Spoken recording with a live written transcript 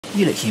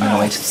You look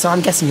humanoid, so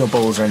I'm guessing your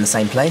balls are in the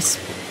same place.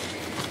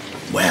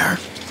 Where?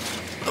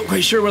 Not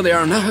quite sure where they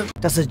are now.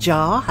 Does a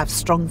jar have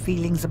strong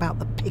feelings about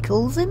the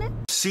pickles in it?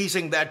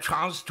 Seizing their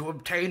chance to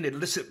obtain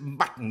illicit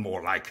mutton,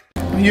 more like.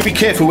 You be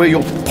careful where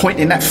you're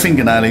pointing that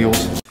fingernail of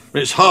yours.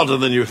 It's harder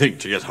than you think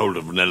to get hold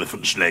of an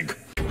elephant's leg.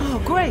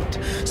 Oh, great.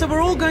 So we're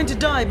all going to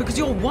die because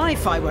your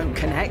Wi-Fi won't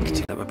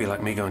connect. That would be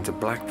like me going to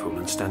Blackpool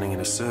and standing in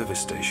a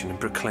service station and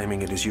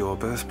proclaiming it is your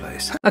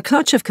birthplace. A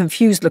clutch of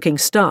confused-looking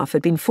staff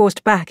had been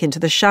forced back into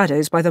the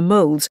shadows by the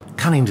moulds.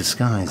 Cunning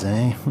disguise,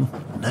 eh?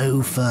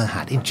 No fur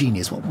hat.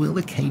 Ingenious. What will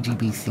the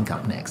KGB think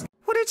up next?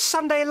 What did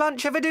Sunday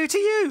lunch ever do to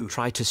you?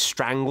 Try to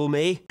strangle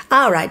me?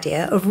 Our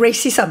idea of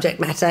racy subject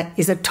matter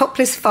is a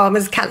topless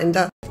farmer's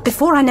calendar.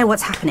 Before I know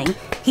what's happening,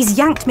 he's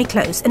yanked me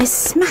close and is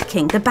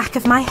smacking the back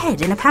of my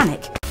head in a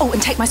panic. Oh,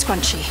 and take my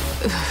scrunchie.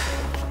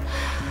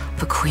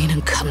 For Queen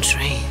and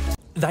Country.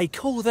 They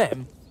call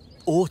them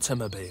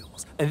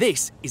automobiles, and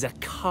this is a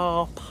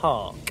car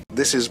park.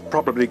 This is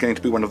probably going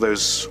to be one of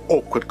those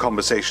awkward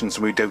conversations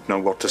and we don't know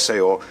what to say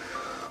or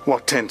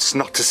what tense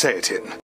not to say it in.